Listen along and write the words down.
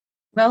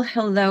Well,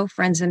 hello,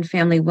 friends and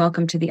family.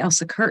 Welcome to the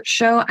Elsa Kurt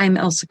Show. I'm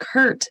Elsa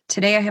Kurt.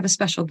 Today I have a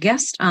special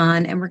guest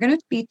on, and we're going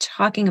to be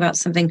talking about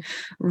something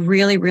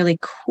really, really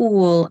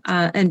cool.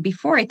 And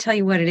before I tell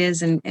you what it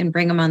is and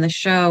bring them on the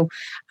show,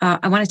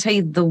 I want to tell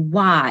you the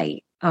why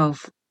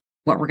of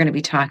what we're going to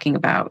be talking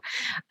about.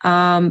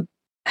 Um,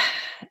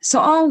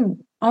 so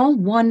all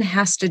one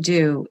has to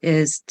do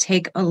is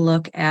take a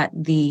look at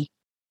the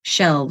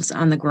shelves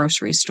on the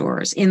grocery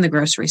stores, in the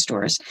grocery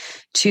stores,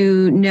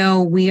 to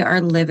know we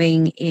are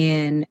living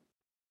in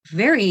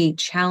very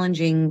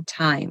challenging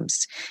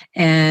times.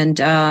 And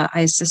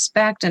I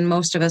suspect, and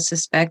most of us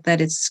suspect, that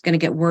it's going to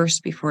get worse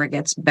before it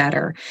gets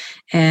better.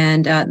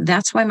 And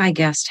that's why my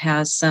guest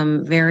has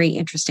some very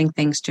interesting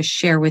things to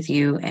share with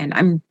you. And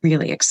I'm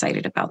really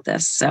excited about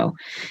this. So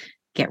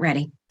get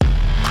ready.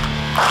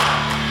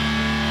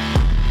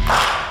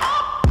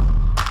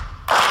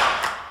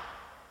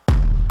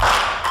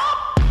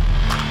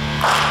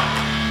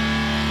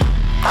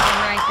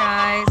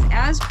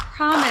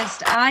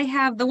 Promised, I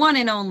have the one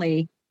and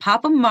only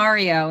Papa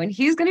Mario, and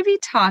he's going to be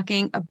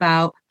talking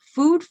about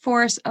Food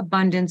Forest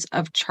Abundance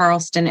of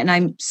Charleston. And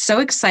I'm so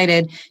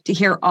excited to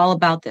hear all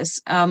about this.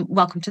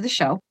 Welcome to the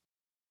show.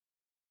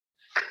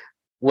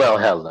 Well,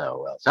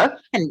 hello, Elsa.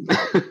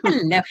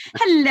 Hello.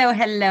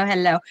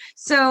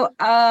 So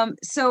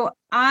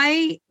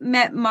I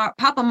met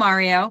Papa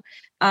Mario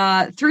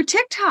through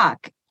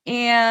TikTok,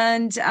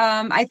 and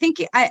I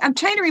think I'm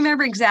trying to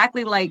remember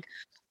exactly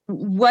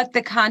what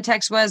the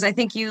context was. I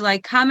think you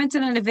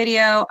commented on a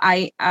video.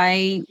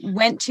 I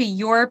went to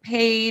your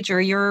page or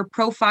your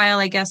profile,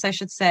 I guess I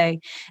should say,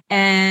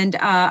 and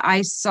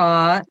I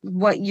saw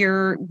what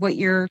your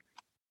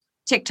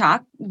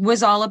TikTok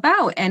was all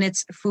about, and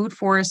it's Food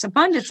Forest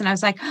Abundance. And I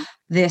was like,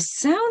 this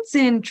sounds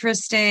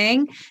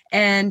interesting.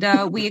 And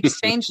we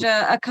exchanged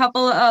a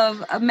couple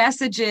of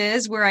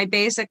messages where I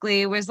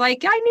basically was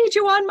like, I need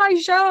you on my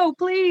show,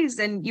 please.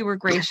 And you were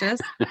gracious.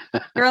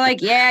 You're like,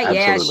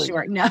 yeah,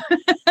 sure. No.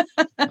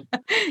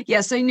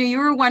 Yeah. So you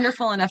were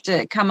wonderful enough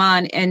to come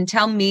on and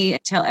tell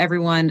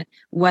everyone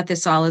what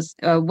this all is,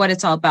 what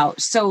it's all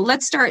about. So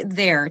let's start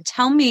there.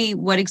 Tell me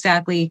what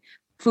exactly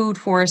Food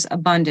Forest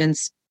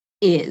Abundance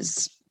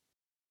is.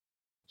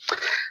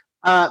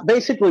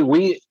 Basically,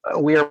 we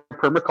are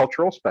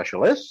permacultural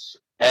specialists,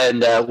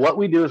 and what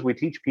we do is we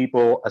teach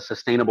people a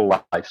sustainable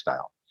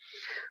lifestyle.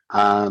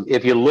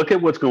 If you look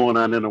at what's going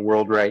on in the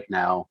world right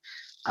now,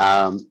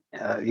 I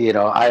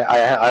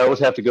always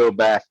have to go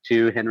back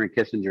to Henry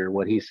Kissinger,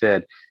 what he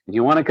said: if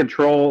you want to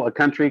control a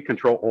country,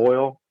 control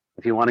oil.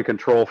 If you want to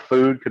control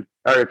food,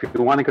 or if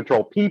you want to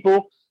control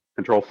people,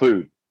 control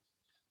food.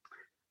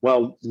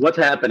 Well, what's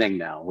happening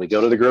now? We go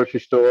to the grocery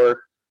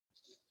store.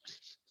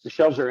 The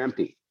shelves are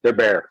empty. They're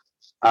bare.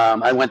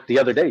 I went the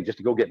other day just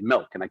to go get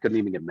milk, and I couldn't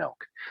even get milk.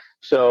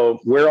 So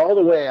we're all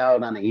the way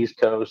out on the East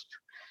Coast,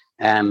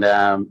 and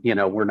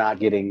we're not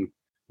getting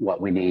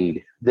what we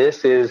need.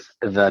 This is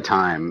the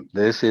time.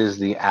 This is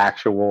the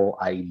actual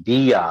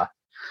idea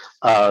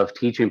of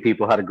teaching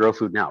people how to grow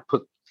food now.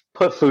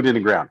 Put food in the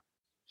ground.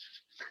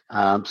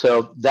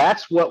 So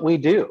that's what we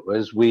do.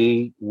 Is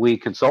we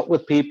consult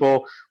with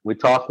people. We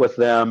talk with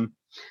them.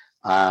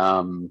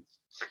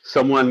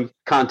 Someone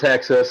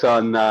contacts us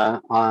on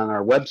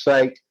our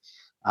website.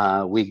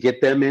 We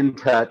get them in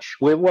touch.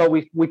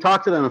 We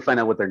talk to them and find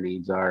out what their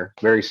needs are,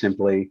 very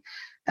simply.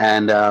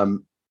 And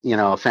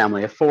a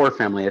family of 4,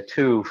 family of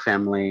 2,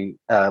 family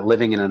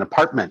living in an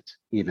apartment,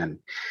 even.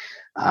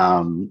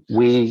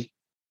 We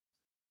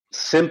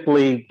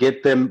simply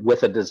get them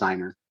with a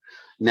designer.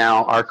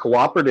 Now, our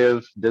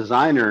cooperative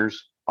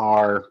designers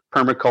are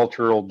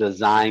permacultural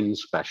design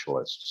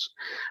specialists.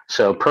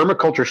 So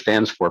permaculture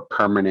stands for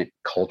permanent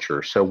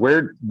culture. So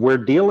we're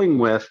dealing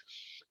with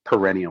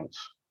perennials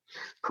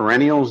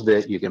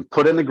that you can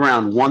put in the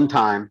ground one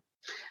time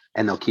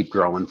and they'll keep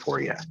growing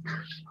for you.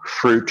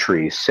 Fruit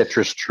trees,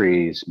 citrus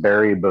trees,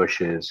 berry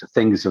bushes,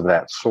 things of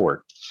that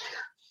sort.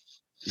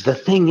 The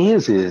thing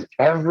is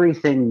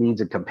everything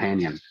needs a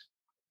companion.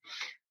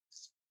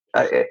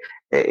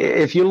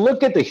 If you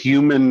look at the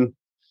human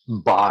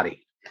body,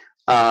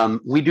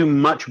 we do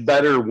much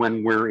better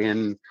when we're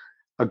in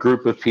a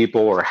group of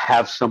people or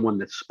have someone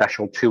that's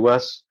special to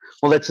us.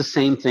 Well, that's the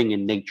same thing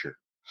in nature.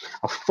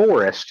 A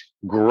forest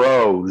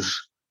grows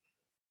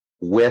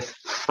with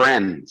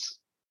friends.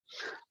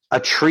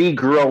 A tree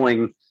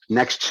growing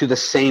next to the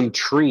same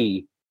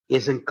tree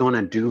isn't going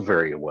to do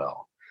very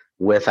well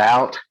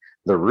without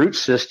the root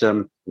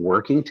system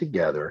working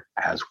together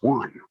as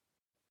one.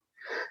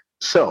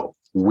 So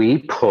we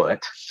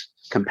put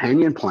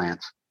companion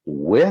plants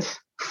with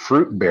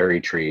fruit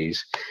berry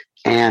trees,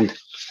 and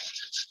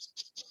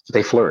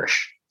they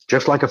flourish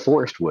just like a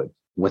forest would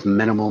with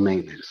minimal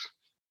maintenance.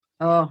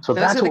 Oh, so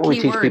that's what we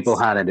teach people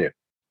how to do.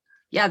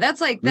 Yeah, that's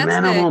the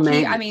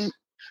key. I mean,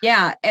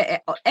 yeah,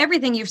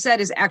 everything you've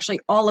said is actually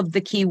all of the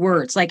key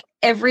words, like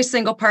every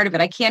single part of it.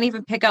 I can't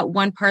even pick out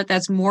one part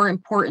that's more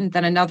important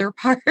than another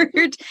part.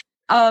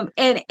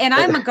 And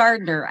I'm a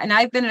gardener, and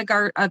I've been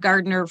a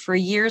gardener for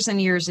years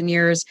and years and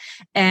years,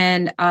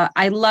 and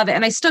I love it.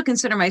 And I still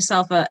consider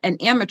myself an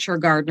amateur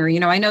gardener.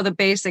 I know the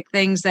basic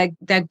things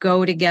that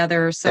go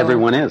together. So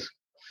everyone is.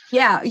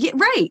 Yeah,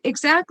 right,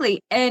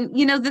 exactly. And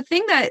the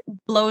thing that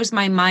blows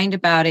my mind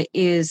about it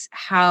is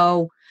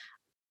how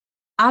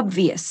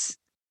obvious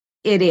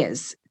it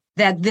is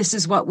that this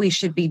is what we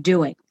should be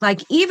doing.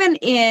 Like even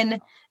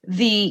in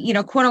the,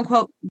 quote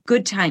unquote,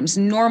 good times,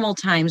 normal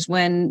times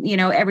when,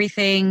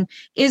 everything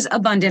is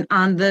abundant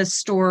on the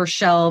store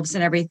shelves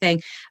and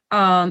everything.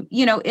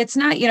 It's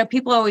not,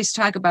 people always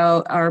talk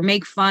about or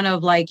make fun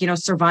of like,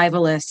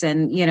 survivalists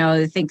and,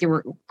 they think they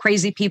were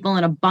crazy people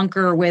in a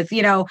bunker with,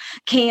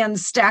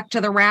 cans stacked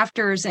to the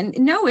rafters. And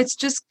no, it's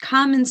just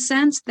common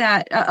sense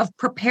that of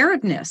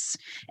preparedness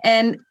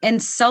and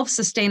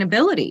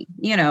self-sustainability.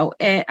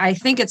 I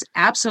think it's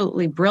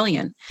absolutely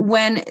brilliant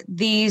when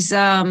these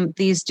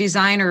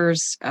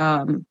designers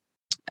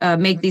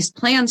make these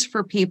plans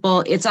for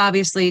people. It's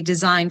obviously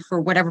designed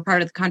for whatever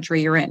part of the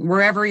country you're in,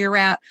 wherever you're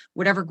at,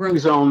 whatever growing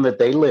zone that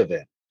they live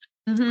in.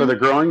 Mm-hmm. For the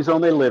growing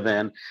zone they live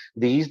in,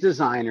 these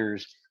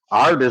designers,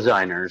 our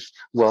designers,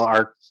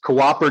 are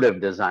cooperative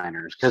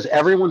designers, because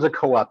everyone's a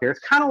co-op here. It's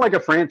kind of like a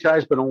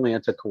franchise, but only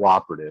it's a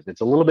cooperative.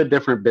 It's a little bit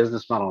different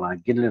business model, and I'll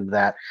get into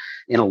that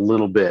in a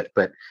little bit.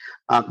 But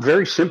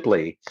very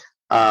simply,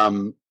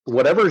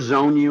 whatever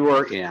zone you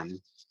are in,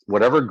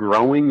 whatever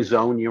growing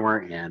zone you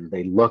are in,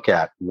 they look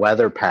at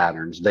weather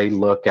patterns. They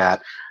look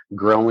at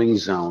growing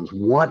zones.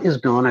 What is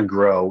going to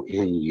grow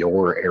in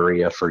your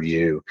area for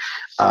you?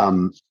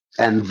 And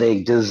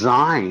they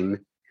design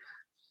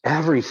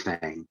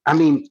everything. I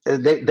mean,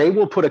 they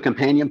will put a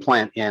companion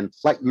plant in,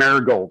 like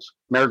marigolds.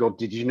 Marigold.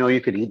 Did you know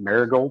you could eat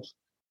marigolds?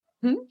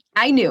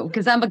 I knew,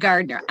 because I'm a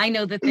gardener. I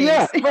know the things.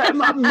 Yeah,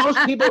 but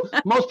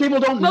most people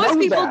don't know that. Most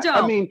people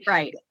don't. I mean,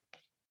 right.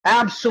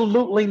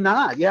 Absolutely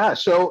not. Yeah.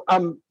 So,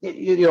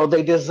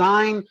 they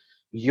design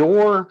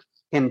your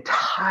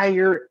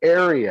entire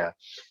area.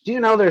 Do you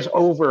know there's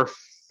over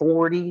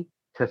 40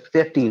 to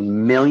 50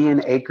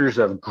 million acres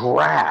of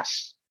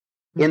grass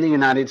in the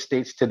United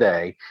States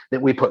today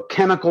that we put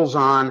chemicals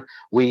on?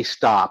 We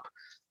stop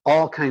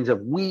all kinds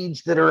of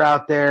weeds that are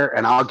out there.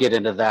 And I'll get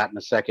into that in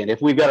a second,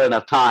 if we've got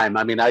enough time.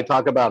 I mean, I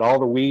talk about all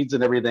the weeds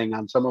and everything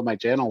on some of my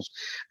channels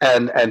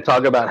and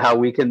talk about how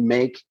we can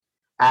make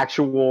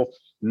actual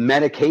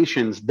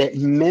medications that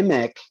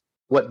mimic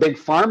what Big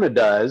Pharma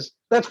does.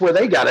 That's where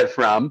they got it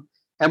from.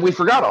 And we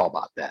forgot all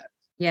about that.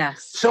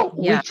 Yes. So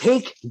we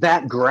take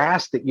that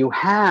grass that you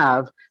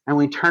have and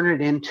we turn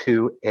it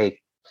into a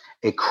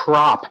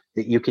crop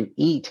that you can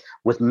eat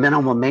with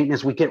minimal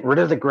maintenance. We get rid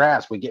of the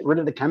grass. We get rid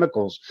of the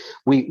chemicals.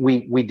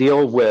 We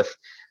deal with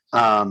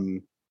our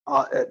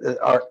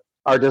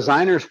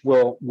designers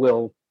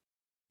will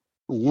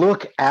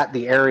look at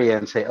the area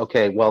and say,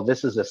 okay, well,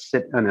 this is an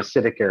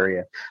acidic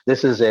area.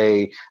 This is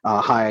a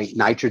high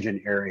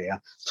nitrogen area.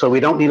 So we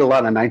don't need a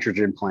lot of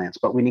nitrogen plants,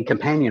 but we need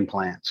companion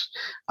plants.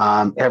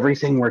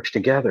 Everything works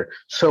together.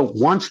 So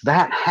once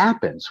that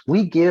happens,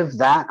 we give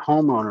that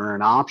homeowner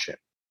an option.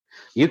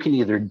 You can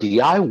either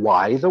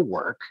DIY the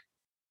work,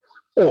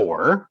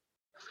 or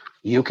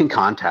you can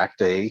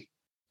contact a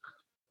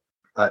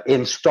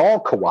install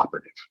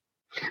cooperative.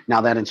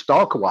 Now, that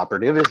install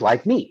cooperative is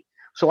like me.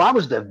 So I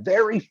was the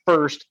very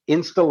first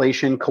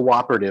installation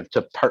cooperative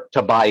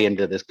to buy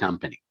into this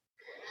company.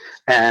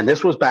 And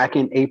this was back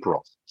in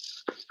April.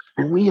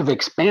 And we have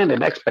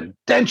expanded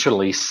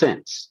exponentially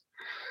since.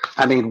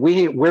 I mean,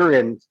 we're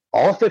in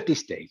all 50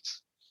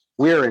 states.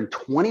 We're in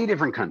 20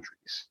 different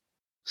countries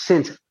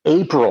since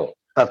April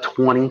of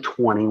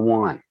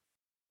 2021.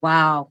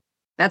 Wow.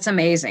 That's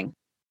amazing.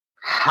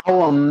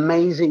 How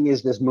amazing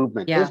is this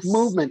movement? Yes. This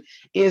movement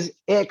is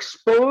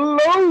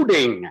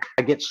exploding.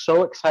 I get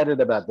so excited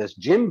about this.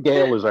 Jim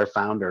Gale is our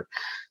founder.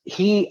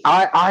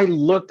 I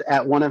looked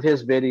at one of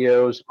his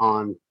videos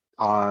on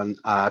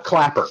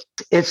Clapper.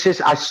 It's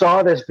just, I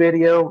saw this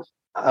video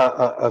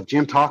of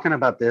Jim talking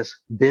about this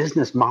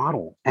business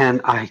model,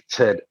 and I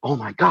said, oh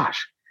my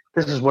gosh,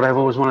 this is what I've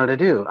always wanted to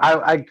do.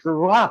 I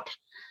grew up.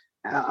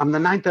 I'm the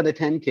 9th out of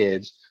 10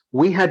 kids.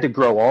 We had to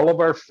grow all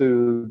of our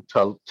food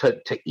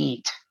to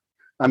eat.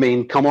 I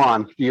mean, come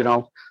on,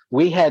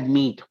 we had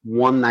meat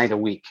one night a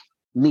week.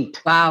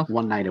 Wow.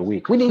 One night a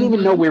week. We didn't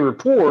even know we were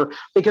poor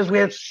because we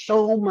had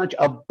so much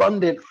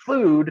abundant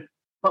food,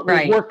 but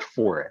we worked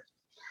for it.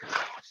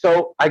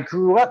 So I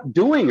grew up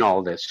doing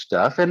all this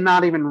stuff and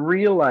not even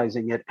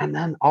realizing it. And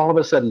then all of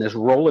a sudden, this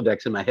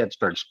Rolodex in my head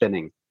started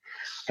spinning.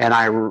 And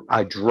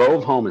I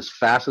drove home as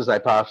fast as I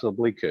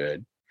possibly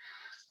could.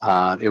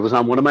 It was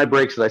on one of my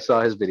breaks that I saw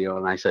his video,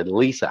 and I said,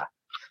 Lisa.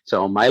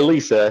 So my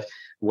Lisa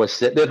was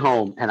sitting at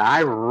home, and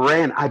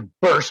I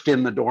burst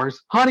in the doors.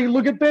 Honey,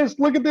 look at this,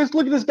 look at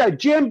this guy,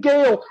 Jim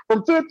Gale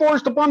from Food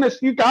Forest Abundance.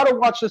 You got to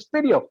watch this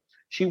video.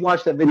 She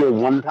watched that video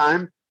one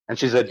time, and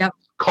she said,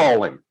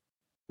 call him.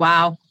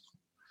 Wow.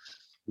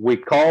 We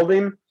called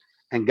him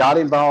and got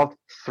involved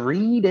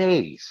 3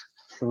 days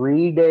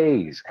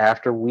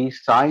after we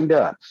signed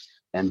up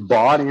and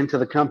bought into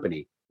the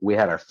company. We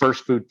had our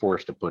first Food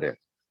Forest to put in.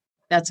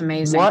 That's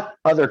amazing. What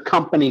other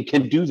company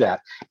can do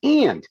that?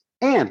 And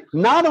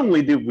not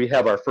only did we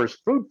have our first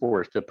food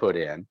forest to put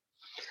in,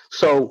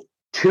 so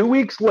 2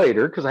 weeks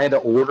later, because I had to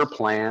order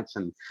plants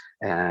and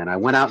I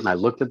went out and I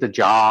looked at the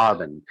job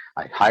and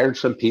I hired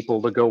some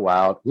people to go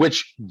out,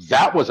 which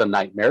that was a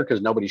nightmare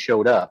because nobody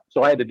showed up.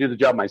 So I had to do the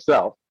job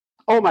myself.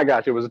 Oh my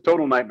gosh, it was a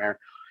total nightmare.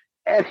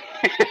 And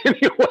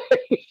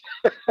anyway,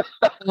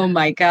 oh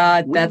my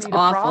God, that's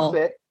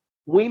awful.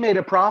 We made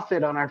a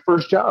profit on our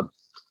first job.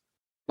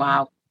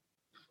 Wow.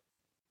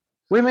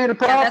 We made a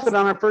profit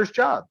on our first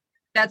job.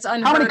 That's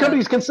unheard of. How many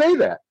companies can say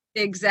that?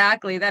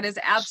 Exactly. That is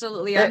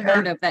absolutely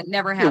unheard of. That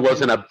never happened. It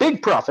wasn't a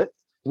big profit.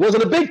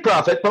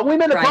 But we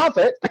made a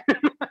profit.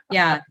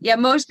 Yeah.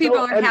 Most people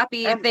are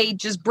happy if they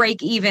just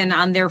break even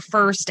on their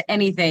first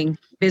anything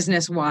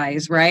business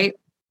wise, right?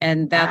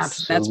 And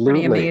that's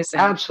pretty amazing.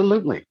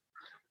 Absolutely.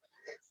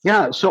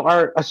 Yeah.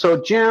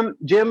 So Jim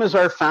is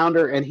our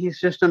founder, and he's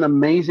just an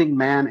amazing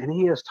man, and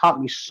he has taught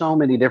me so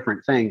many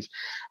different things,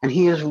 and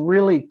he has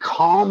really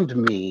calmed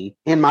me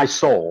in my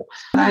soul.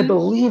 And I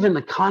believe in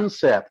the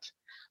concept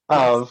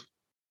of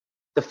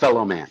the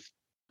fellow man,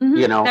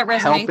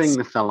 helping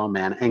the fellow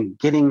man and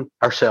getting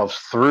ourselves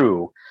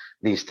through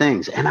these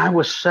things. And I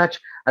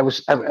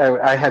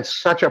had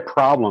such a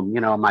problem,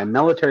 my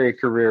military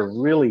career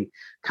really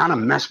kind of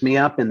messed me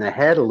up in the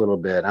head a little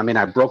bit. I mean,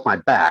 I broke my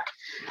back.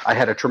 I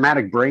had a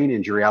traumatic brain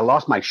injury. I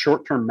lost my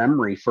short-term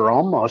memory for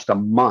almost a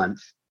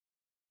month.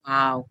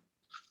 Wow.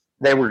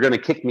 They were going to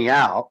kick me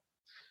out.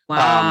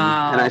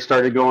 Wow. And I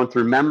started going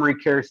through memory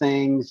care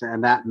things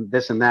and that and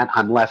this and that.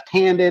 I'm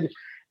left-handed,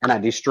 and I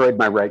destroyed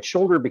my right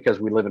shoulder because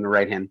we live in a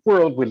right-hand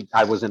world.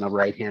 I was in a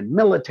right-hand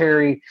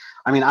military.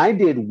 I mean, I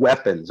did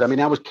weapons. I mean,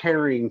 I was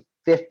carrying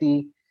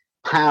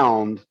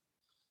 50-pound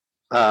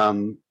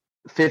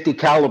 50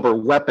 caliber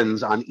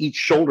weapons on each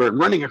shoulder and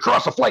running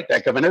across a flight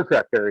deck of an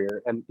aircraft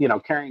carrier and,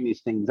 carrying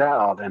these things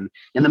out. And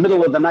in the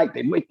middle of the night,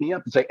 they'd wake me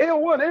up and say,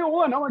 AO1,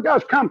 oh my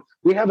gosh, come.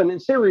 We have an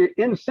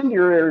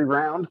incendiary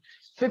round,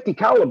 50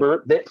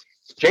 caliber that's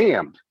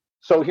jammed.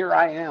 So here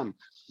I am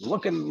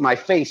looking my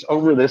face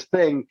over this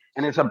thing,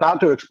 and it's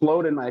about to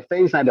explode in my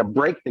face. I had to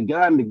break the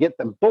gun to get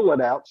the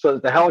bullet out so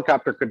that the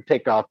helicopter could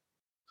take off,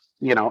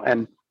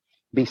 and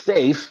be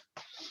safe.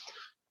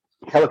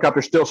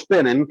 Helicopter still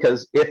spinning,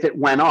 because if it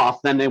went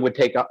off, then they would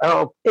take off.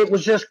 Oh, it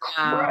was just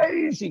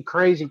crazy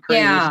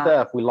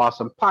stuff. We lost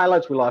some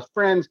pilots, we lost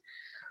friends.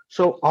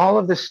 So all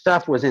of this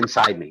stuff was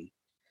inside me.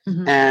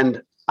 Mm-hmm.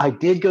 And I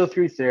did go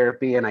through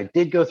therapy and I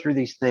did go through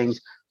these things,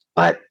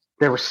 but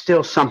there was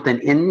still something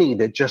in me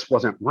that just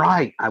wasn't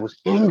right. I was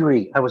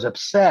angry. I was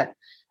upset.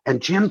 And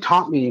Jim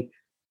taught me,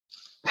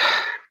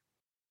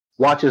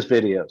 watch his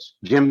videos.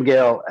 Jim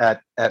Gale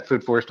at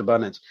Food Forest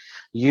Abundance.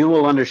 You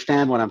will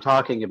understand what I'm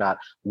talking about.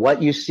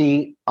 What you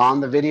see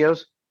on the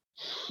videos,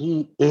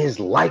 he is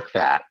like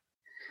that.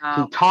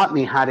 Wow. He taught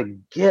me how to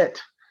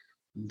get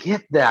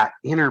that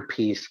inner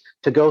peace,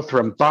 to go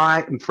from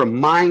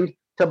mind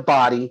to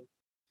body,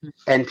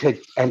 and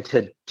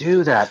to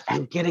do that,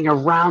 and getting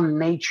around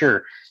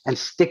nature and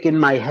sticking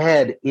my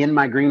head in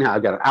my greenhouse.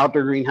 I've got an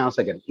outdoor greenhouse,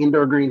 I got an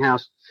indoor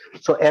greenhouse.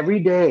 So every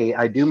day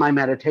I do my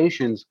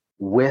meditations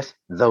with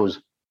those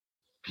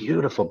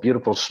beautiful,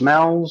 beautiful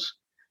smells.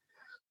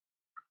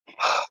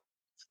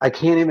 I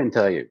can't even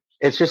tell you.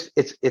 It's just,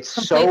 it's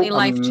completely so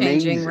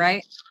life-changing,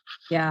 right?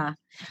 Yeah.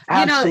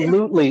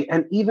 Absolutely.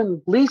 And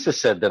even Lisa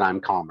said that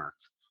I'm calmer.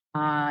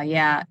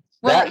 Yeah.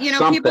 Well,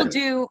 people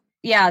do.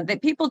 Yeah,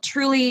 that people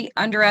truly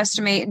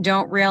underestimate and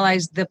don't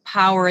realize the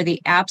power,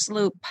 the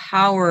absolute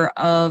power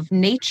of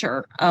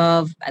nature,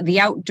 of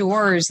the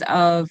outdoors,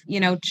 of,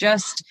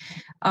 just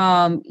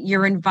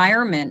your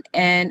environment.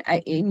 And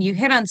you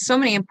hit on so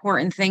many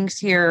important things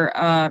here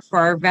for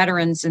our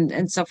veterans.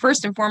 And so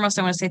first and foremost,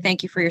 I want to say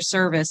thank you for your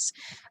service.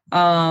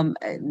 My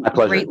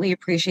pleasure. Greatly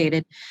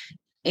appreciated.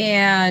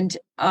 And,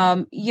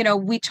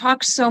 we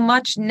talk so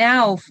much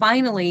now,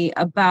 finally,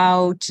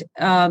 about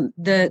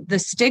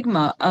the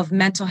stigma of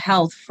mental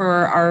health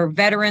for our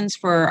veterans,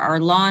 for our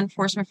law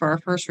enforcement, for our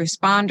first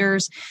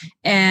responders.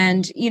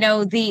 And,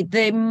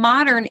 the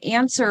modern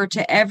answer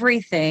to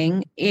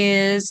everything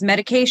is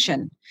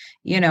medication.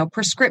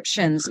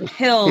 Prescriptions,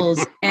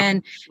 pills,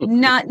 and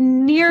not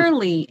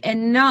nearly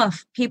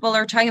enough people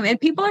are talking about,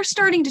 and people are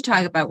starting to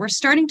talk about, we're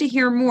starting to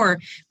hear more,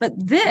 but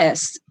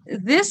this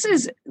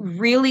is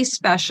really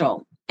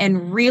special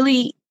and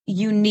really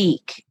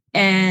unique.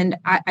 And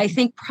I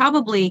think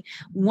probably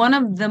one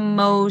of the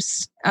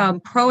most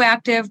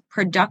proactive,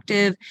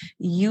 productive,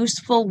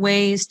 useful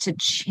ways to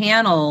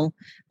channel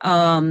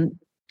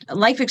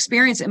life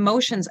experience,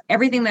 emotions,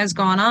 everything that's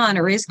gone on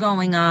or is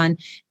going on,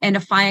 and to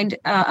find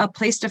a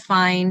place to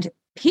find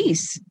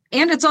peace.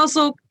 And it's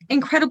also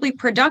incredibly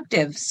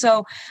productive.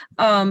 So,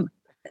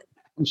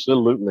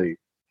 absolutely.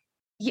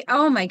 Yeah,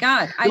 oh my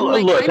God.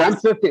 I'm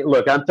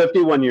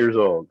 51 years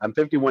old. I'm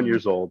 51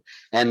 years old.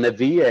 And the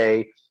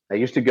VA, I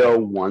used to go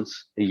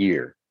once a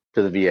year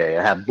to the VA.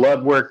 I had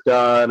blood work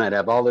done. I'd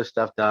have all this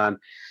stuff done.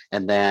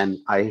 And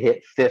then I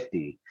hit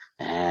 50.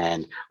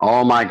 And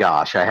oh my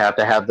gosh, I have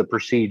to have the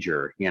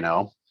procedure,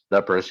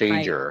 the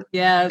procedure.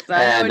 Yes,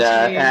 I know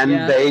what you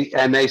mean.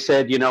 And they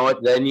said, you know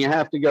what, then you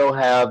have to go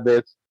have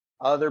this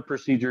other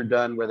procedure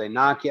done where they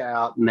knock you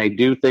out and they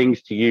do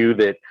things to you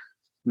that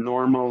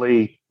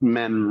normally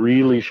men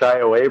really shy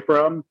away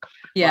from.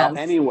 Yes.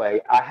 Well, anyway,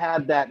 I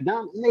had that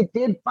done, and they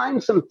did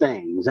find some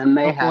things, and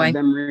they had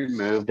them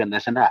removed and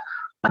this and that.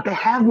 But they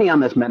have me on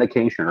this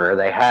medication, or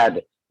they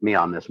had me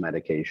on this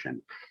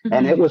medication,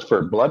 and it was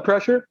for blood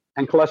pressure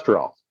and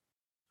cholesterol.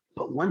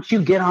 But once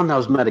you get on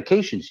those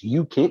medications,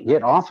 you can't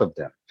get off of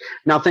them.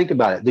 Now, think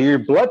about it. Your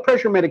blood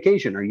pressure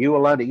medication, are you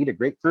allowed to eat a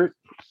grapefruit?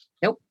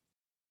 Nope.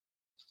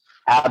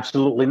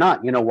 Absolutely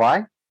not. You know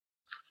why?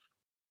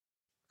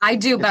 I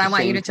do, but I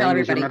want you to tell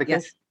everybody.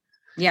 Yes.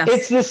 Yes.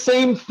 It's the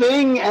same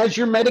thing as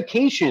your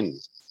medication.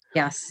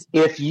 Yes.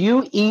 If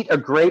you eat a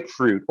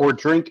grapefruit or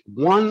drink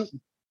 1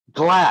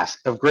 glass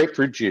of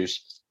grapefruit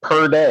juice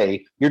per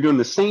day, you're doing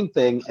the same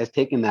thing as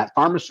taking that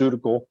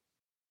pharmaceutical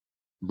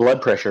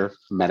blood pressure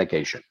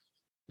medication.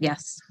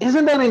 Yes.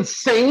 Isn't that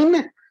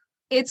insane?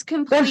 It's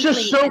completely That's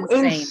just so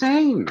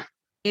insane.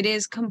 It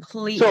is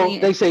completely So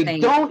they say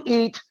insane. Don't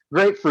eat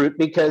grapefruit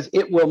because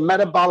it will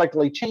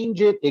metabolically change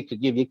it. It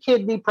could give you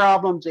kidney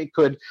problems. It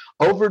could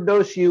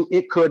overdose you.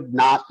 It could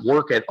not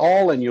work at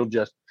all, and you'll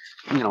just,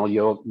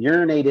 you'll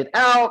urinate it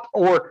out.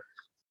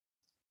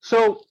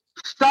 So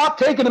stop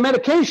taking the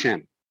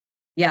medication.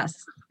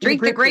 Yes.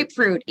 Drink the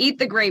grapefruit. Eat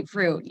the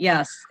grapefruit.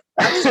 Yes.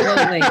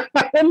 Absolutely.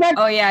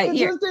 It's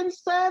just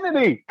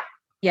insanity.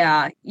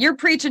 Yeah, you're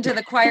preaching to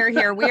the choir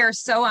here. We are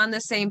so on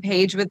the same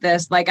page with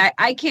this. Like,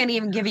 I can't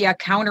even give you a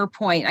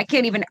counterpoint. I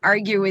can't even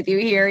argue with you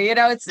here.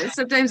 It's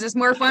sometimes it's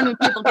more fun when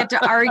people get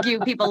to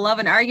argue. People love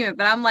an argument,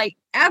 but I'm like,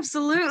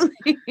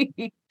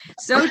 absolutely,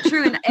 so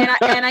true, and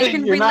I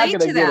can relate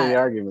to that. Any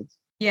arguments.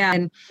 Yeah,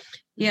 and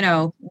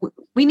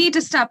we need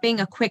to stop being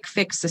a quick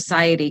fix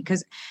society,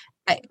 because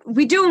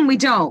we do and we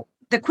don't.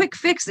 The quick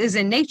fix is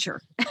in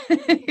nature,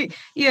 It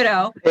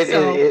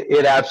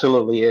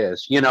absolutely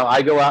is.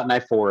 I go out and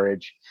I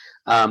forage.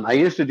 I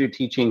used to do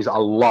teachings a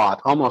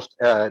lot, almost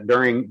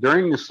during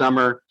the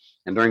summer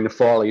and during the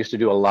fall. I used to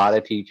do a lot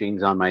of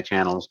teachings on my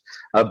channels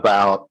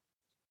about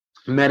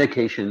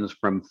medications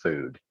from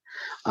food.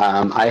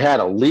 I had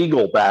a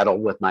legal battle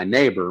with my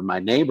neighbor. My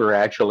neighbor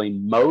actually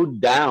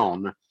mowed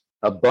down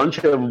a bunch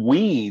of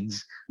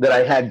weeds that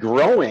I had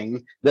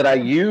growing that I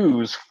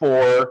use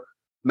for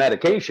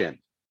medication,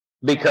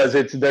 because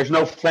there's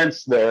no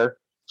fence there.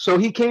 So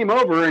he came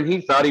over and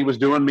he thought he was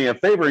doing me a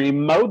favor. He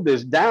mowed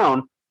this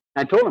down.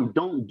 I told him,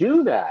 don't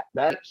do that.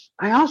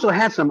 I also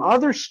had some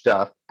other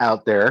stuff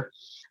out there.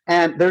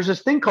 And there's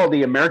this thing called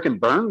the American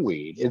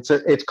burnweed.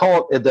 It's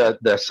called,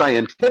 the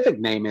scientific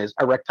name is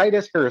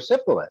Arctitis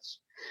hirsupilis.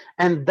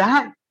 And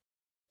that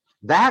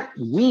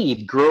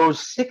weed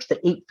grows 6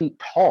 to 8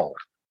 feet tall.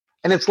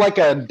 And it's like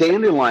a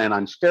dandelion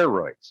on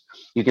steroids.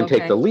 You can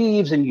take the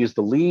leaves and use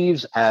the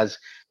leaves as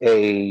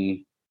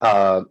and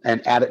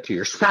add it to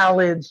your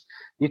salads.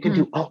 You can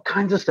do all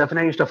kinds of stuff. And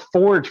I used to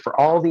forage for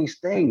all these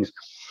things.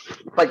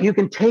 But you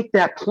can take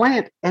that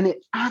plant and it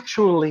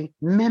actually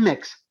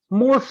mimics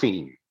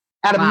morphine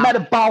at a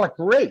metabolic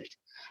rate.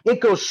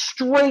 It goes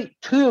straight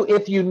to,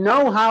 if you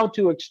know how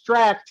to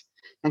extract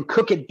and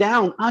cook it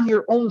down on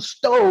your own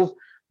stove,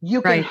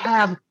 you can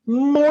have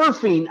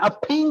morphine, a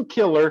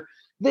painkiller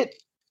that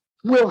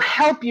will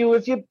help you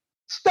if you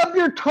stub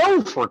your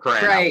toe, for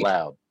crying out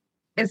loud.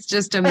 It's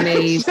just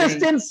amazing. It's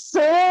just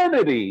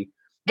insanity.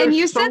 And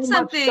you said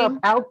something stuff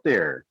out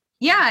there.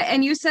 Yeah,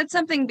 and you said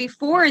something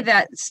before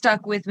that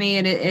stuck with me,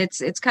 and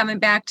it's coming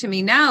back to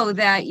me now,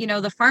 that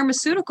the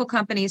pharmaceutical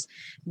companies,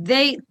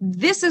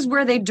 this is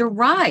where they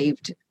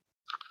derived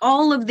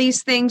all of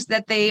these things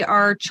that they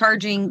are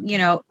charging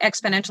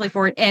exponentially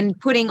for it, and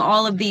putting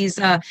all of these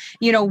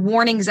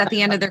warnings at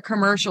the end of their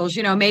commercials,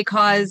 may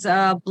cause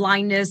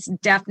blindness,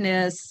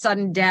 deafness,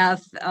 sudden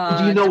death.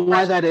 Do you know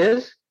why that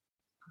is?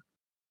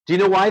 Do you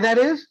know why that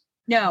is?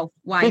 No,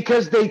 why?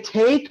 Because they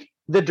take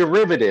the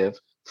derivative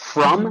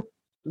from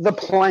the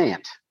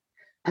plant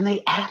and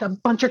they add a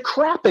bunch of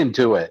crap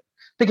into it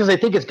because they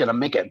think it's going to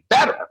make it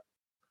better.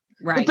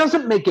 Right. It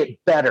doesn't make it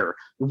better.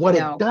 What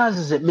it does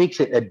is it makes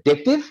it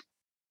addictive.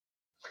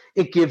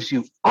 It gives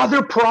you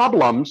other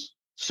problems,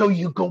 so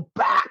you go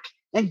back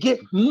and get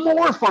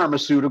more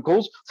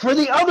pharmaceuticals for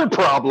the other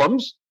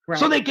problems,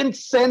 so they can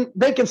sell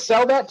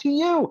that to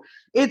you.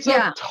 It's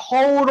a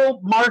total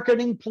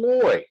marketing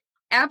ploy.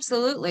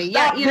 Absolutely.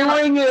 Stop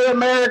doing it,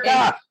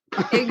 America.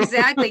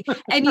 Exactly.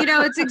 And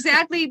it's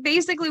exactly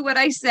basically what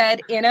I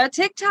said in a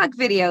TikTok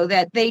video,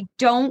 that they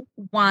don't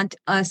want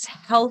us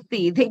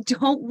healthy. They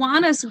don't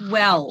want us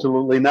well.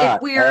 Absolutely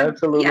not.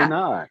 Absolutely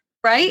not.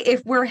 Right?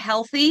 If we're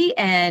healthy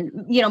and,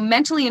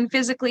 mentally and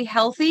physically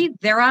healthy,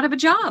 they're out of a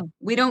job.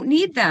 We don't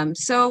need them.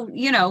 So,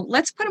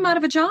 let's put them out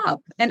of a job.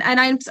 And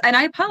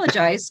I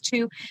apologize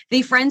to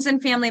the friends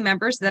and family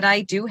members that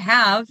I do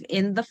have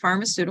in the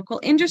pharmaceutical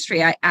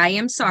industry. I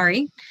am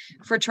sorry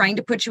for trying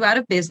to put you out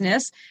of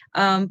business.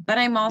 But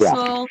I'm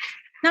also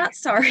not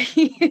sorry.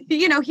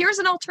 Here's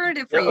an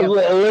alternative for you.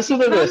 Listen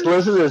to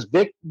this.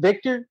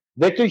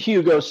 Victor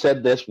Hugo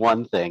said this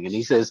one thing, and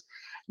he says,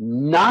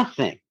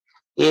 nothing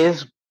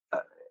is,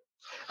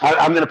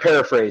 I'm going to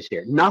paraphrase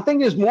here,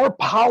 nothing is more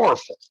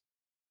powerful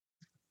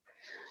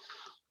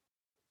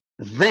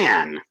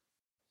than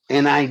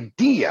an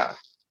idea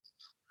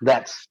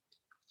that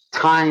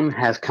time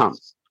has come.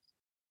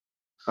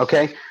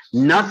 Okay?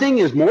 Nothing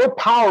is more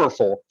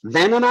powerful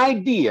than an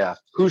idea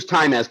whose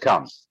time has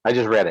come. I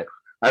just read it.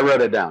 I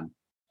wrote it down.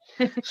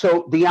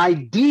 So the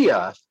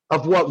idea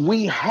of what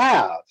we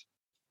have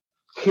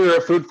here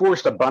at Food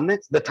Forest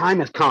Abundance, the time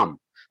has come.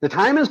 The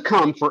time has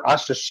come for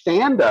us to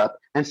stand up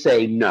and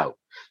say no.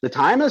 The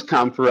time has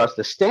come for us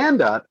to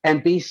stand up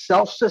and be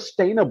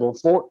self-sustainable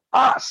for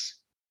us.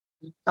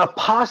 A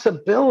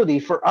possibility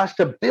for us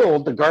to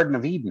build the Garden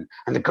of Eden.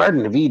 And the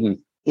Garden of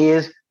Eden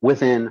is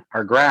within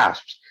our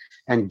grasps.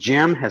 And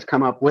Jim has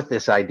come up with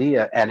this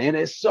idea, and it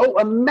is so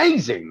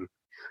amazing.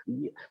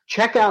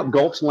 Check out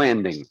Gulf's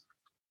Landing.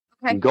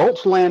 Okay.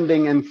 Gulf's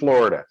Landing in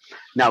Florida.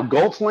 Now,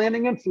 Gulf's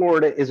Landing in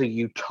Florida is a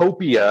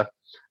utopia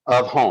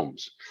of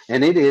homes,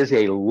 and it is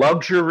a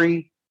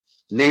luxury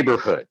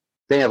neighborhood.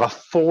 They have a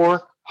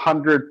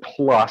 400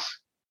 plus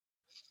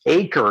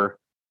acre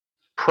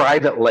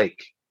private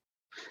lake.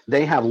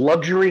 They have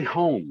luxury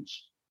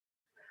homes.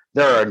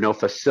 There are no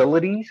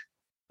facilities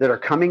that are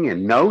coming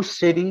in, no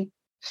city,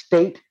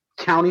 state,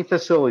 county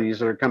facilities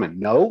that are coming,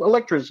 no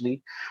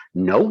electricity,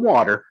 no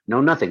water,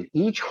 no nothing.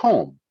 Each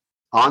home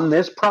on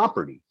this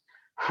property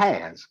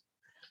has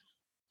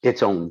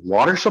its own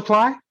water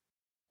supply,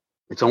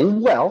 its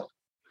own well,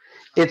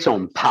 its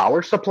own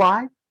power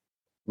supply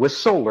with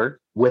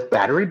solar, with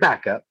battery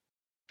backup,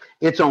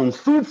 its own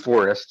food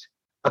forest,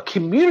 a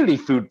community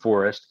food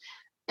forest,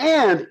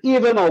 and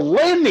even a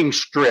landing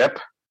strip.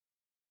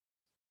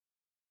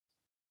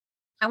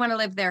 I want to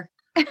live there.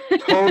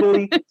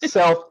 Totally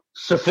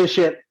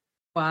self-sufficient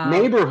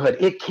neighborhood.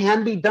 It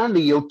can be done.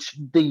 The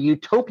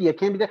utopia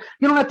can be done.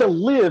 You don't have to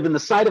live in the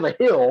side of a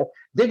hill,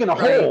 digging a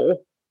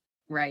hole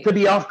to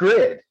be off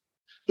grid.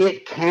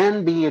 It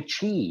can be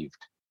achieved.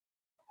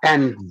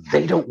 And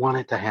they don't want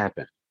it to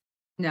happen.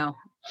 No,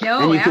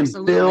 and you absolutely.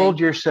 Can build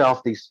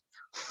yourself these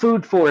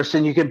food forests,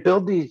 and you can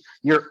build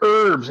your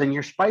herbs and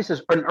your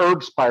spices. An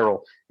herb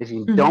spiral. If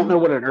you don't know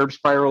what an herb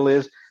spiral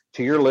is,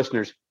 to your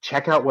listeners,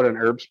 check out what an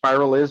herb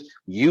spiral is.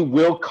 You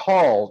will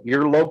call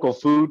your local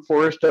Food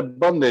Forest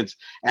Abundance,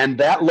 and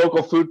that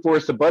local Food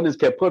Forest Abundance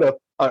can put a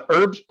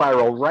herb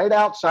spiral right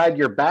outside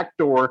your back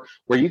door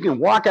where you can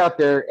walk out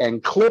there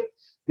and clip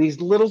these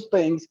little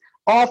things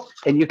off,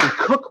 and you can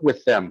cook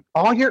with them.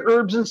 All your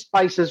herbs and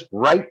spices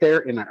right there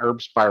in an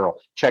herb spiral.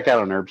 Check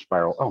out an herb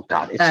spiral. Oh,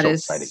 God, it's so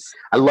exciting.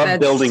 I love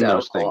building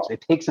those things.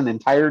 It takes an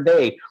entire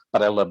day,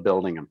 but I love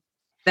building them.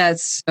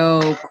 That's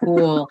so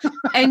cool.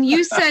 And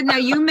you said, now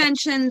you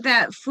mentioned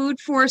that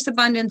Food Forest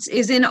Abundance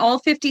is in all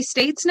 50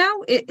 states now.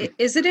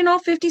 Is it in all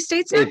 50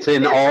 states now? It's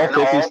in all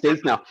 50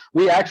 states now.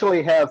 We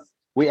actually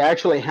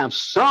have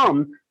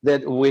some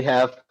that we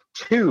have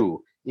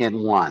 2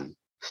 in one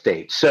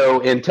state. So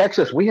in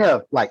Texas, we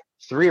have like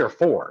 3 or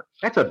 4.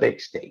 That's a big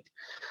state.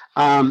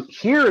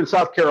 Here in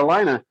South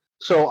Carolina,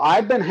 so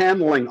I've been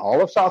handling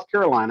all of South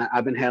Carolina.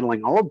 I've been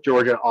handling all of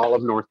Georgia, all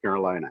of North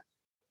Carolina.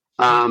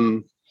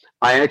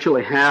 I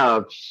actually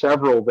have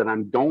several that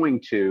I'm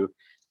going to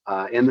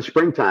in the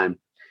springtime.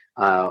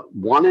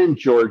 One in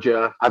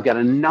Georgia. I've got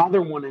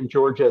another one in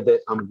Georgia that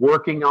I'm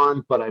working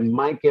on, but I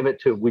might give it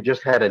to, we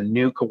just had a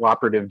new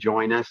cooperative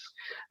join us.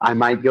 I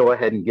might go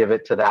ahead and give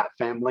it to that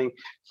family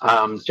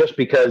just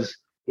because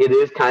it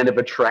is kind of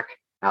a trek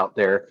out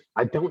there.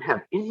 I don't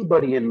have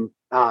anybody in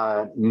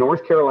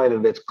North Carolina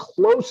that's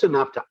close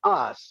enough to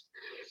us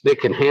that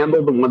can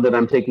handle the one that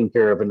I'm taking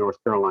care of in North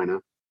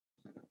Carolina.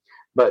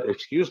 But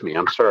excuse me,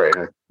 I'm sorry.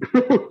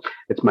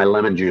 It's my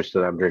lemon juice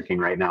that I'm drinking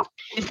right now.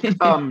 It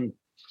kind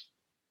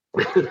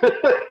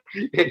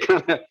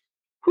of,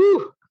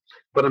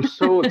 but I'm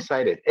so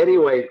excited.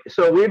 Anyway,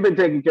 so we've been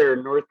taking care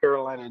of North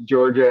Carolina,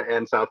 Georgia,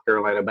 and South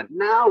Carolina, but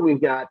now we've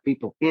got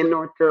people in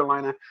North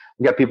Carolina.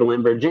 We got people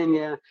in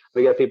Virginia.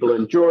 We got people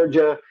in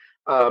Georgia.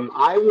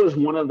 I was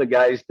one of the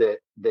guys that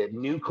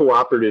new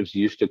cooperatives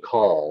used to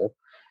call.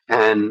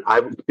 And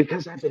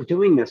because I've been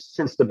doing this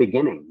since the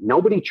beginning,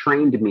 nobody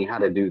trained me how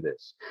to do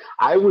this.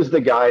 I was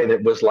the guy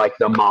that was like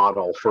the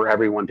model for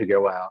everyone to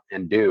go out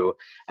and do.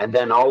 And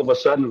then all of a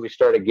sudden we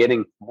started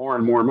getting more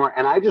and more and more.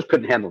 And I just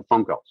couldn't handle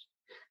phone calls.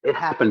 It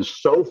happened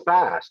so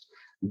fast.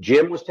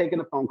 Jim was taking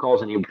the phone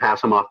calls and he would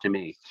pass them off to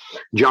me.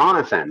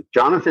 Jonathan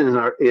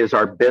is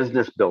our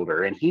business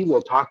builder, and he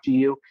will talk to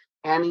you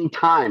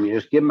anytime. You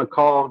just give him a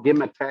call, give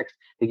him a text,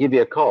 and give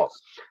you a call.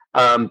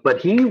 But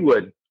he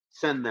would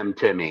send them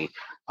to me.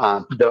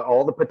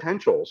 All the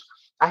potentials.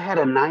 I had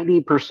a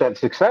 90%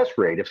 success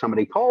rate if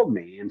somebody called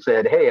me and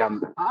said, "Hey,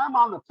 I'm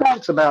on the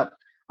fence about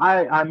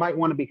I might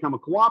want to become a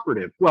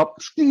cooperative." Well,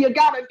 you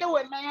got to do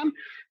it,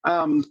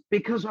 man,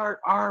 because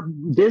our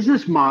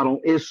business model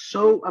is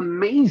so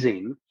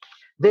amazing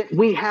that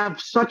we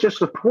have such a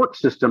support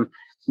system.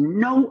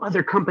 No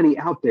other company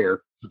out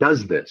there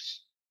does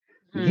this.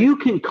 Mhm. You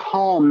can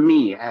call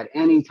me at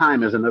any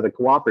time as another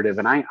cooperative,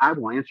 and I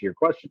will answer your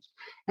questions.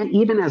 And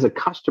even as a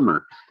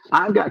customer,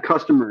 I've got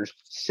customers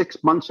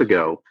 6 months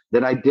ago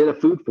that I did a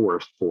food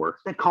forest for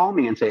that call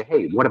me and say,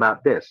 hey, what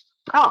about this?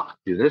 Oh,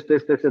 do this,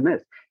 this, this, and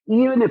this.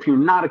 Even if you're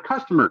not a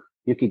customer,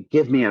 you could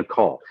give me a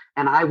call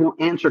and I will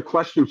answer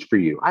questions for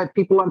you. I have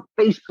people on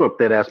Facebook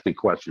that ask me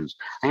questions.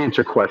 I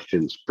answer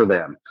questions for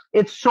them.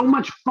 It's so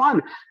much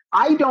fun.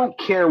 I don't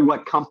care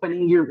what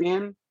company you're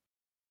in.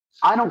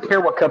 I don't care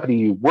what company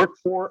you work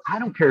for. I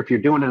don't care if you're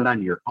doing it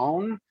on your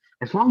own.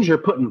 As long as you're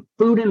putting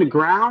food in the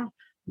ground,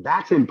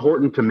 that's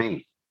important to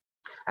me.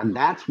 And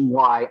that's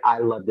why I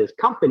love this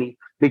company,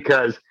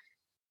 because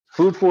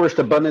Food Forest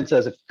Abundance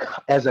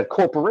as a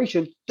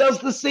corporation does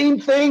the same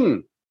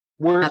thing.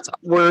 That's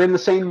We're in the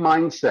same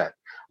mindset.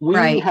 We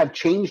right. have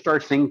changed our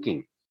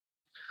thinking.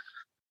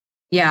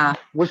 Yeah,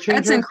 We've changed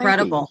that's our thinking.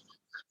 incredible.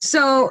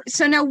 So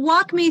now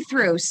walk me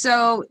through.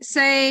 So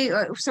say,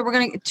 so we're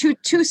going to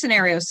two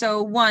scenarios.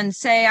 So one,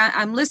 say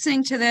I'm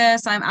listening to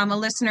this, I'm a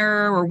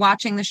listener or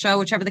watching the show,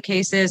 whichever the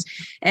case is.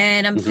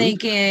 And I'm Mhm.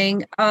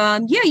 thinking,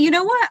 yeah, you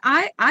know what?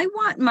 I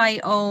want my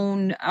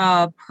own,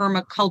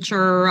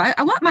 permaculture.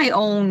 I want my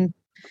own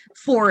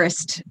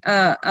forest,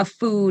 of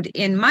food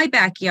in my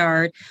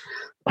backyard.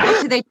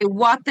 What do they do?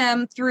 Walk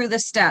them through the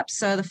steps.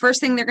 So the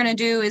first thing they're going to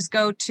do is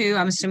go to,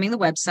 I'm assuming, the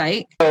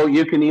website. So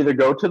you can either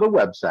go to the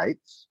website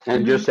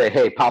and Mm-hmm. just say,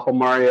 hey, Papa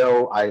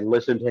Mario, I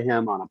listened to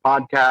him on a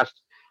podcast.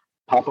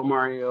 Papa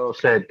Mario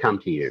said, come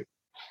to you.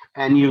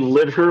 And you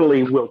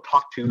literally will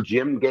talk to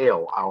Jim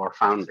Gale, our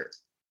founder.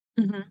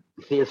 Mm-hmm.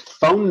 His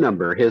phone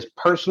number, his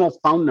personal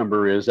phone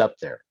number is up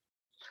there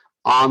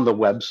on the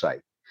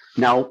website.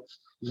 Now,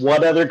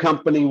 what other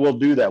company will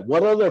do that?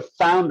 What other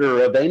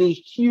founder of any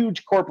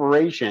huge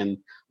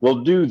corporation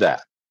will do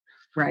that?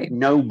 Right.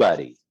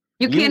 Nobody.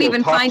 You You can't will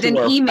even talk find to an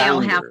our email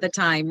half founder. the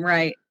time,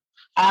 right?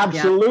 Yeah.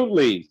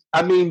 Absolutely.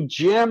 I mean,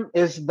 Jim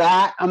is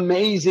that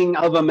amazing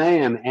of a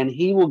man, and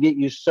he will get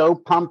you so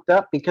pumped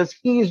up because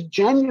he's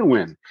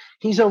genuine.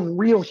 He's a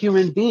real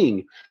human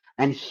being,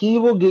 and he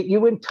will get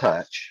you in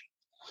touch.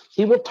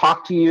 He will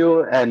talk to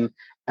you and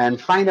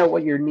find out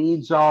what your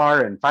needs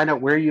are and find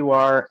out where you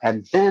are,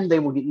 and then they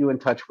will get you in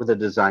touch with a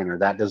designer.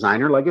 That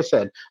designer, like I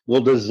said,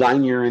 will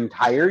design your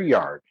entire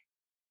yard,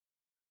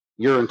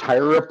 your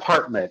entire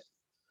apartment,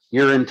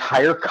 your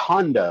entire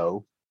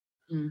condo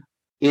Mm.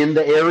 in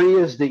the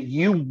areas that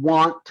you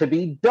want to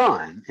be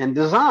done and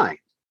designed.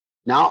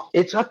 Now,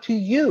 it's up to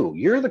you.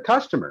 You're the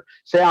customer.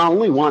 Say, I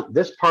only want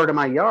this part of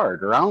my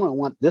yard, or I only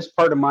want this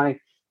part of my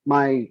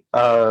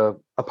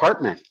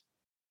apartment.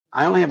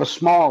 I only have a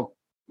small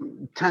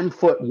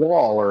 10-foot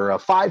wall or a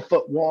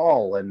 5-foot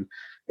wall, and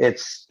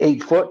it's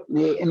 8 foot,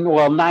 and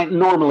well,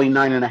 normally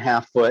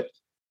 9.5 foot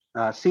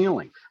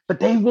ceiling. But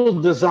they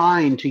will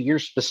design to your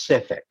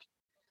specific.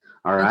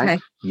 All right. Okay.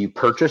 You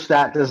purchase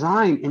that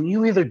design and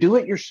you either do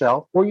it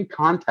yourself or you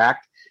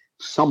contact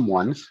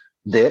someone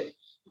that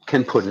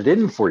can put it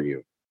in for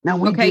you. Now,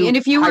 we Okay. And do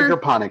if you were,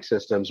 hydroponic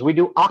systems, we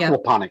do yeah,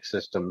 aquaponic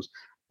systems,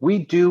 we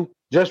do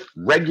just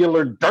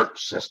regular dirt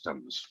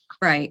systems.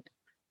 right.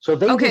 So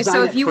they Okay. So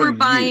design if it you for were you.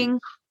 buying,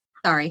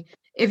 sorry,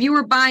 if you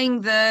were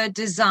buying the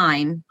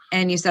design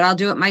and you said, I'll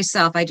do it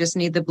myself, I just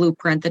need the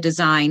blueprint, the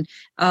design.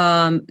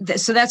 So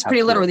that's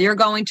pretty literal. Absolutely. You're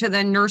going to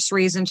the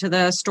nurseries and to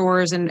the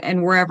stores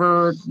and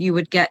wherever you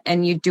would get,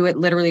 and you do it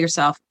literally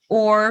yourself.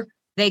 Or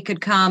they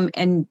could come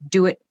and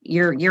do it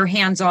your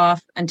hands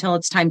off until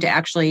it's time to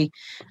actually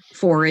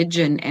forage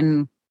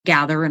and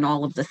gather and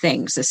all of the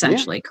things, Yeah.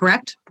 essentially.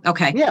 Correct?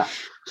 Okay. Yeah.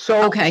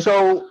 So Okay.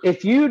 so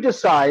if you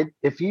decide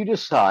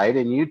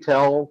and you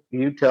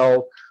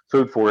tell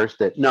Food Forest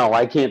that no,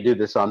 I can't do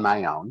this on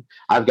my own.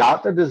 I've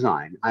got the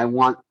design. I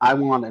want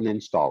an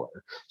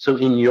installer. So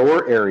in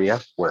your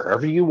area,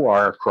 wherever you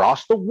are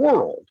across the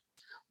world,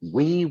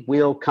 we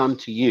will come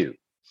to you.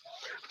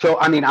 So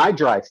I mean, I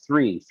drive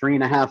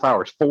 3.5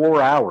 hours,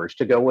 4 hours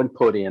to go and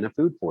put in a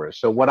Food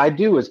Forest. So what I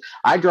do is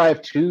I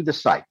drive to the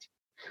site.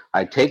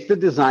 I take the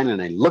design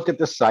and I look at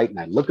the site and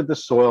I look at the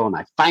soil and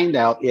I find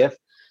out if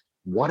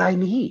what I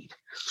need.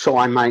 So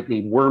I might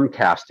need worm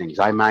castings.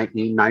 I might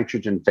need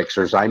nitrogen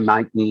fixers. I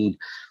might need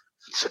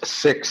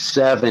 6,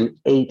 7,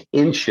 8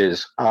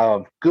 inches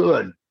of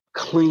good,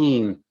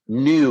 clean,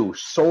 new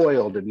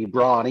soil to be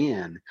brought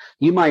in.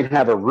 You might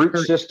have a root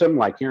system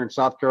like here in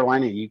South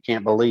Carolina, you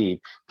can't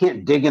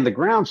dig in the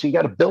ground. So you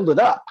got to build it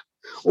up.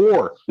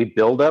 Or we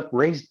build up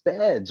raised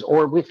beds,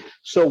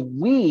 so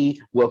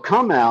we will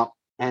come out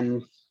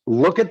and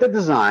look at the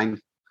design,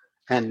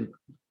 and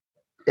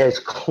as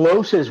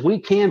close as we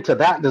can to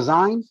that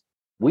design,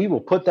 we will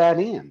put that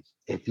in.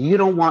 If you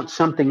don't want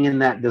something in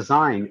that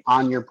design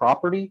on your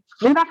property,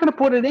 you're not going to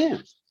put it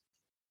in.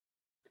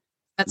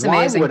 That's Why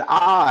amazing. would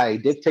I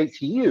dictate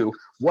to you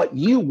what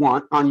you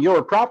want on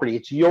your property?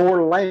 It's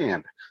your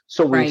land.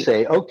 So we Right.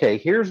 say, okay,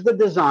 here's the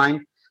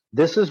design.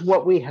 This is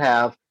what we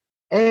have.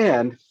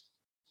 And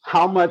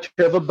how much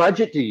of a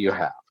budget do you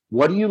have?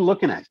 What are you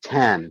looking at?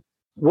 10,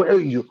 What are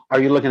you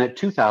looking at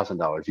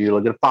 $2,000? Are you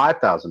looking at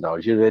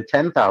 $5,000? You're looking at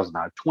 $10,000,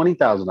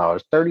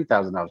 $20,000,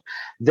 $30,000.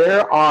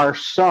 There are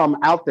some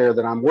out there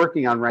that I'm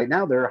working on right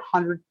now. They're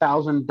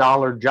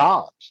 $100,000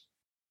 jobs.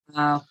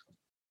 Wow.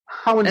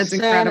 That's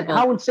incredible.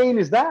 How insane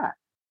is that?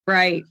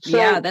 Right. So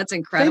yeah, that's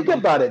incredible. Think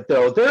about it,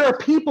 though. There are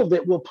people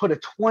that will put a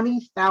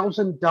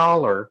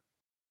 $20,000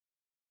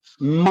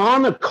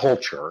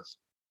 monoculture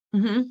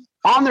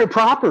on their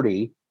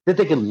property that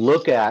they can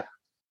look at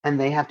and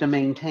they have to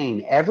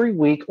maintain every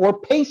week or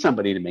pay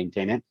somebody to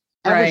maintain it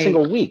every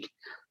single week.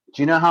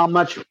 Do you know how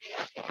much for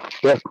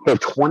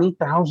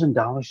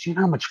 $20,000? Do you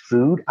know how much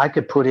food I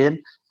could put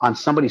in on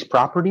somebody's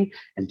property?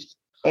 And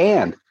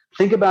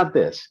think about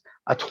this: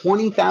 a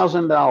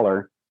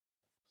 $20,000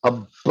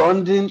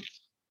 abundant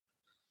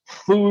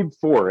food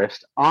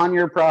forest on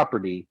your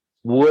property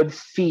would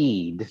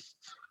feed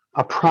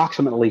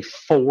approximately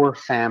 4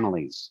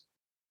 families.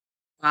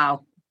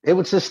 Wow. It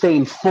would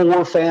sustain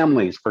 4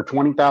 families for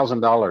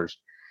 $20,000.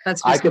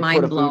 That's just mind-blowing. I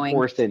could put a food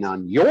forest in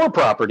on your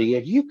property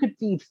if you could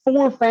feed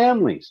 4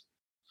 families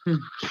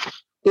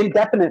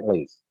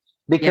indefinitely,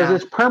 because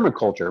it's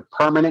permaculture,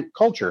 permanent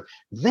culture.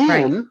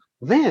 Then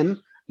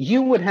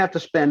you would have to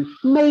spend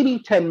maybe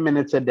 10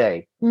 minutes a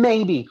day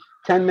to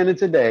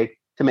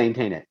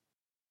maintain it.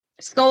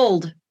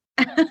 Sold.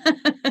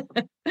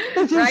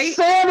 It's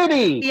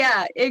insanity.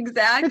 Yeah,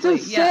 exactly. It's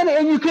insanity,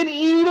 and you can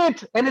eat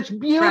it, and it's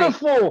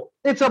beautiful.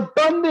 It's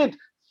abundant.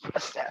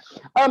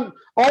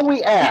 All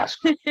we ask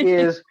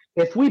is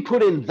if we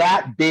put in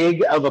that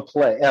big of a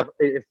play,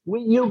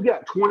 you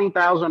get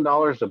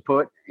 $20,000 to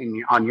put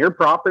on your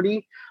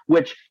property,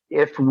 which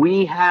if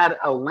we had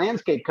a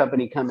landscape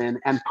company come in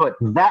and put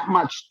that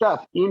much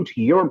stuff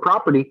into your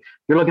property,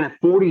 you're looking at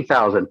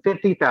 $40,000,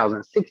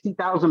 $50,000,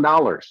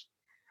 $60,000.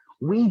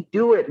 We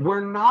do it.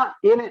 We're not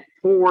in it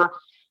for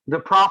the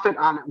profit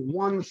on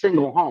one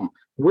single home.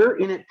 We're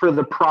in it for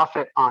the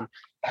profit on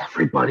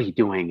everybody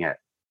doing it.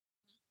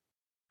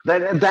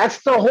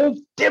 That's the whole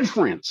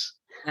difference.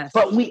 Yes.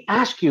 But we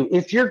ask you,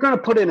 if you're going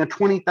to put in a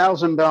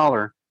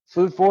 $20,000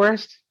 food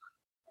forest,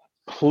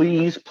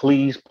 please,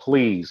 please,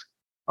 please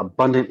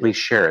abundantly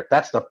share it.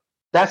 That's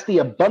the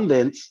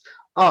abundance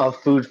of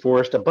Food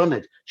Forest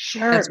Abundance.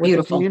 Share it with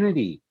the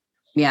community.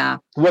 Yeah.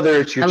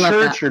 Whether it's your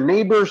church, your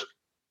neighbors,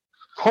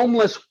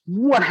 homeless,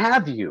 what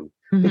have you,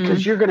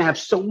 because you're going to have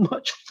so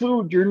much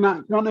food, you're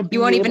not going to be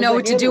You won't even know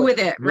what to do with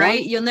it,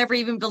 right? You'll never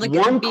even be able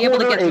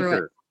to get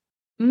through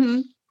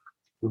it.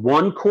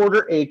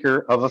 1/4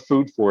 acre of a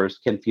food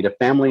forest can feed a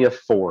family of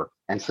 4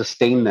 and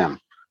sustain them.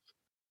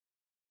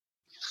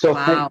 So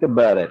think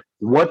about it.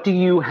 What do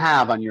you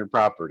have on your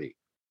property?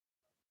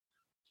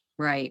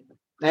 Right.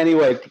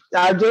 Anyway,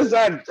 I love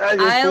it.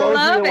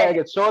 I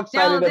get so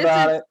excited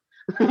about it.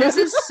 This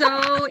is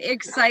so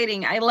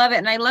exciting. I love it.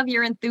 And I love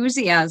your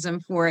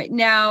enthusiasm for it.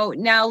 Now,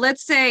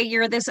 let's say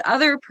you're this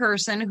other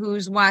person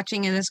who's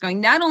watching and is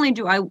going, not only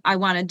do I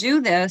want to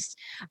do this,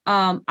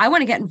 I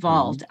want to get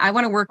involved. I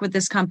want to work with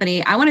this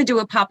company. I want to do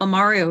what Papa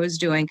Mario is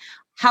doing.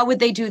 How would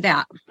they do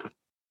that?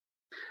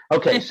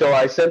 Okay. So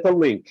I sent a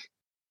link.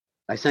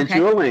 I sent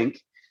you a link.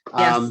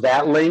 Yes.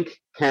 That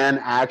link can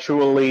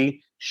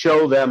actually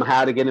show them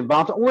how to get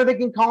involved, or they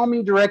can call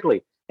me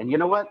directly. And you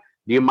know what?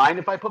 Do you mind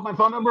if I put my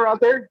phone number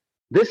out there?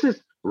 This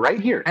is right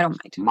here. I don't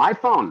mind. My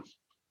phone.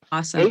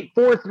 Awesome.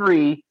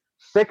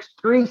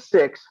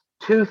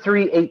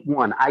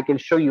 843-636-2381. I can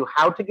show you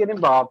how to get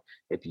involved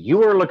if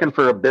you are looking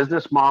for a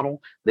business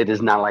model that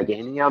is not like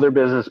any other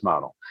business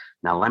model.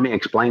 Now, let me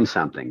explain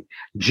something.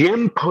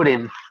 Jim put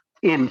in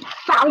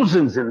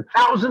thousands and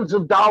thousands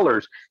of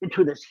dollars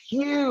into this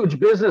huge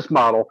business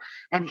model,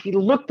 and he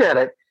looked at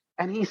it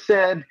and he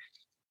said,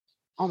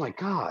 oh my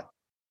God,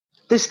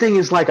 this thing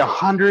is like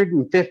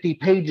 150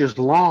 pages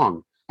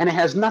long. And it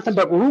has nothing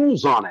but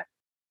rules on it.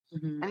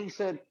 And he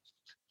said,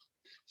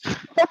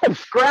 fucking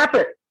scrap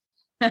it.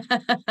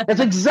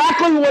 That's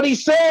exactly what he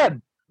said.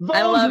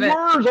 Those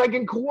words I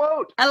can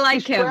quote. I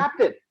like him.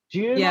 Scrapped it. Do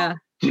you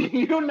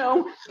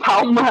know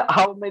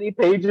how many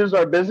pages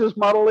our business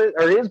model is,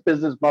 or his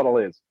business model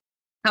is?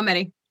 How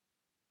many?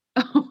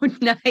 Oh,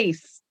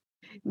 nice.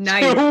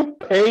 2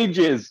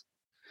 pages.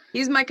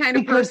 He's my kind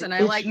of person.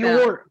 I like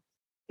that.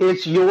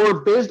 It's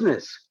your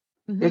business.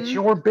 It's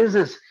your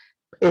business.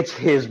 It's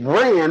his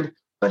brand,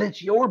 but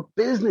it's your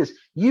business.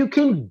 You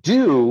can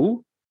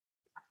do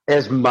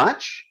as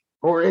much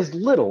or as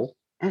little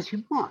as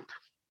you want.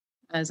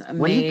 That's amazing.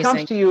 When he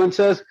comes to you and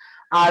says,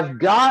 I've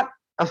got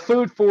a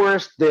food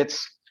forest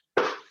that's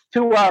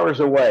 2 hours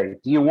away.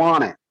 Do you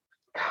want it?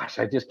 Gosh,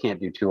 I just can't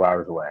do 2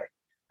 hours away.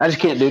 I just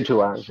can't do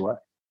 2 hours away.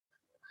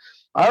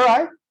 All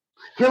right.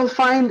 He'll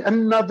find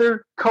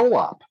another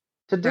co-op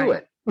to do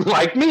it,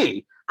 like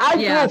me. I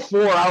go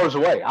 4 hours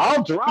away.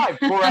 I'll drive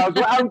 4 hours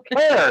away. I don't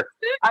care.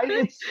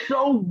 It's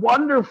so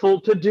wonderful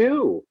to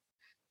do.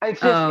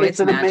 It's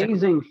an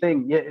amazing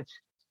thing. Yeah,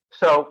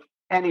 so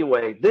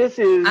anyway,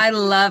 I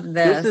love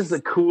this. This is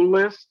the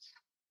coolest.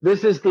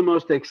 This is the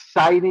most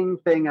exciting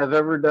thing I've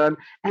ever done.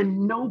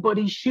 And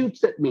nobody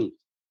shoots at me.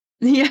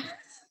 Yeah.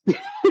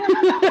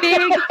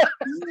 Big,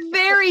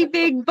 very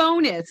big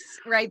bonus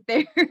right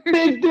there.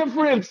 Big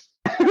difference.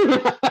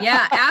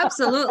 Yeah,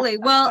 absolutely.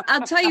 Well,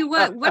 I'll tell you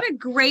what a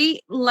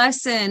great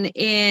lesson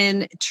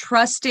in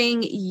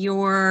trusting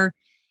your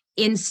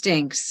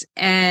instincts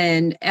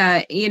and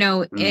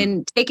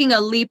in taking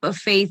a leap of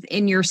faith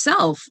in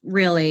yourself,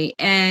 really.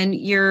 And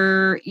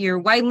your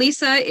wife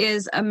Lisa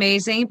is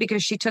amazing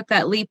because she took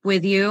that leap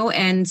with you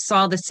and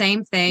saw the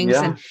same things.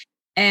 Yeah.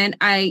 And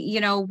I,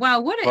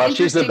 wow, what an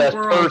interesting she's the best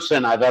world.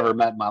 person I've ever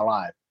met in my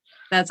life.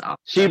 That's awesome.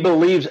 She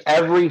believes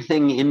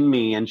everything in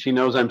me, and she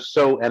knows I'm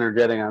so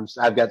energetic.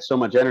 I've got so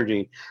much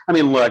energy. I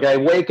mean, look, I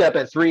wake up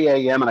at 3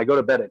 a.m. and I go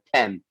to bed at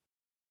 10.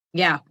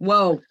 Yeah.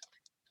 Whoa.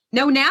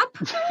 No nap?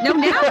 No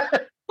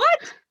nap?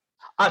 What?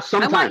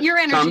 Sometimes. I want your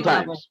energy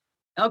sometimes. level.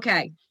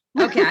 Okay.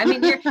 I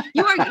mean,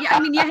 you are. I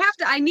mean, you have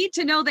to. I need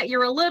to know that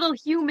you're a little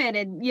human,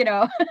 and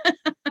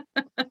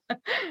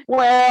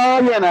Well,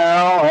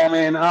 I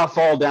mean, I'll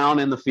fall down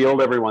in the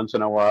field every once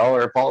in a while,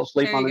 or fall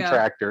asleep on the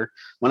tractor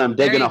when I'm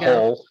digging a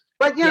hole.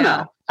 But you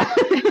know.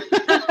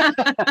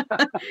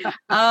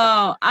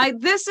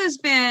 This has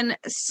been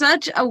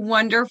such a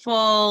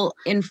wonderful,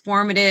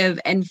 informative,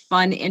 and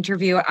fun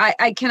interview.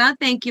 I cannot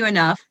thank you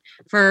enough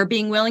for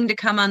being willing to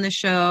come on the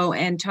show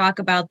and talk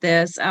about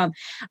this.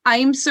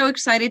 I'm so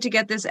excited to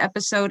get this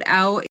episode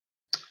out.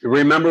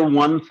 Remember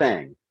one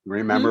thing.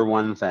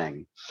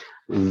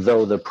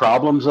 Though the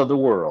problems of the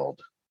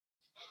world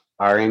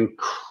are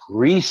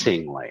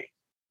increasingly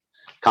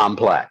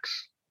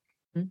complex,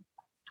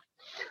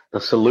 the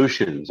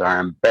solutions are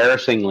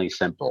embarrassingly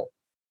simple.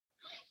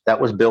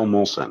 That was Bill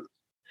Mollison.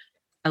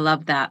 I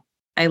love that.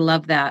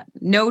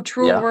 No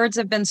truer words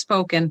have been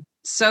spoken.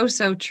 So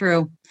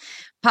true.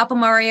 Papa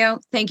Mario,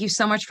 thank you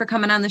so much for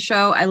coming on the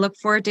show. I look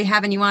forward to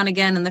having you on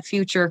again in the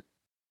future.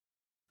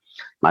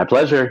 My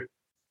pleasure.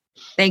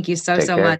 Thank you so Take care. much.